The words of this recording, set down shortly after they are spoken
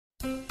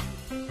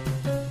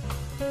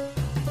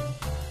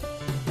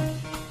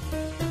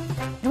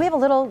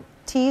little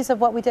tease of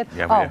what we did?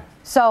 Yeah, we did.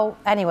 So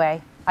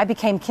anyway, I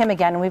became Kim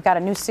again, and we've got a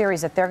new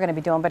series that they're going to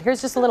be doing. But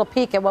here's just a little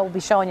peek at what we'll be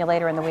showing you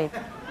later in the week.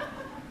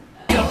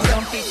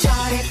 Don't be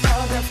tardy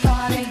for the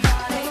party.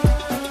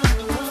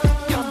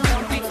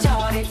 Don't be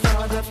tardy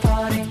for the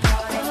party.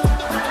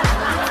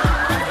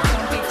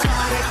 Don't be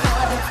tardy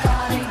for the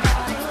party.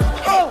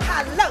 Oh,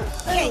 hello,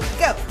 can't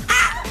go.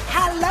 Ah,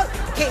 hello,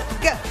 can't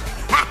go.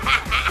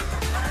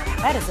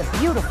 That is a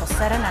beautiful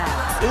set of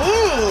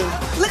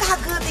knives. Look how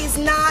good these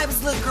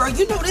knives look, girl.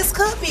 You know this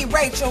could be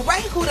Rachel,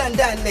 right? Who done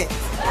this?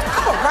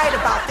 I'm gonna write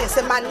about this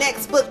in my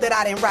next book that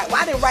I didn't write.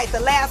 Well, I didn't write the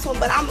last one,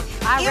 but I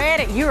read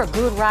it. You're a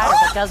good writer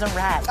that doesn't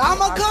write.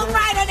 I'm a good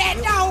writer that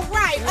don't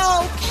write,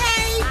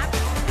 okay?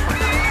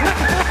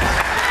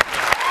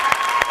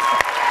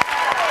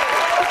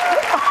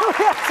 We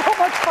had so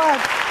much fun.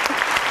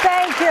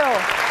 Thank you.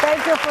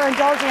 Thank you for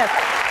indulging us.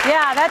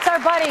 Yeah, that's our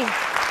buddy.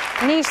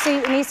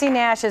 Niecy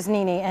Nash is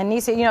Nene, and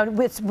Niecy, you know,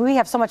 we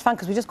have so much fun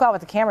because we just go out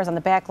with the cameras on the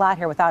back lot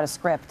here without a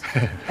script,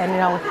 and you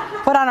know,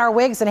 put on our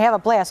wigs and have a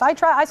blast.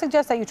 I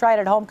suggest that you try it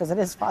at home because it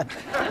is fun.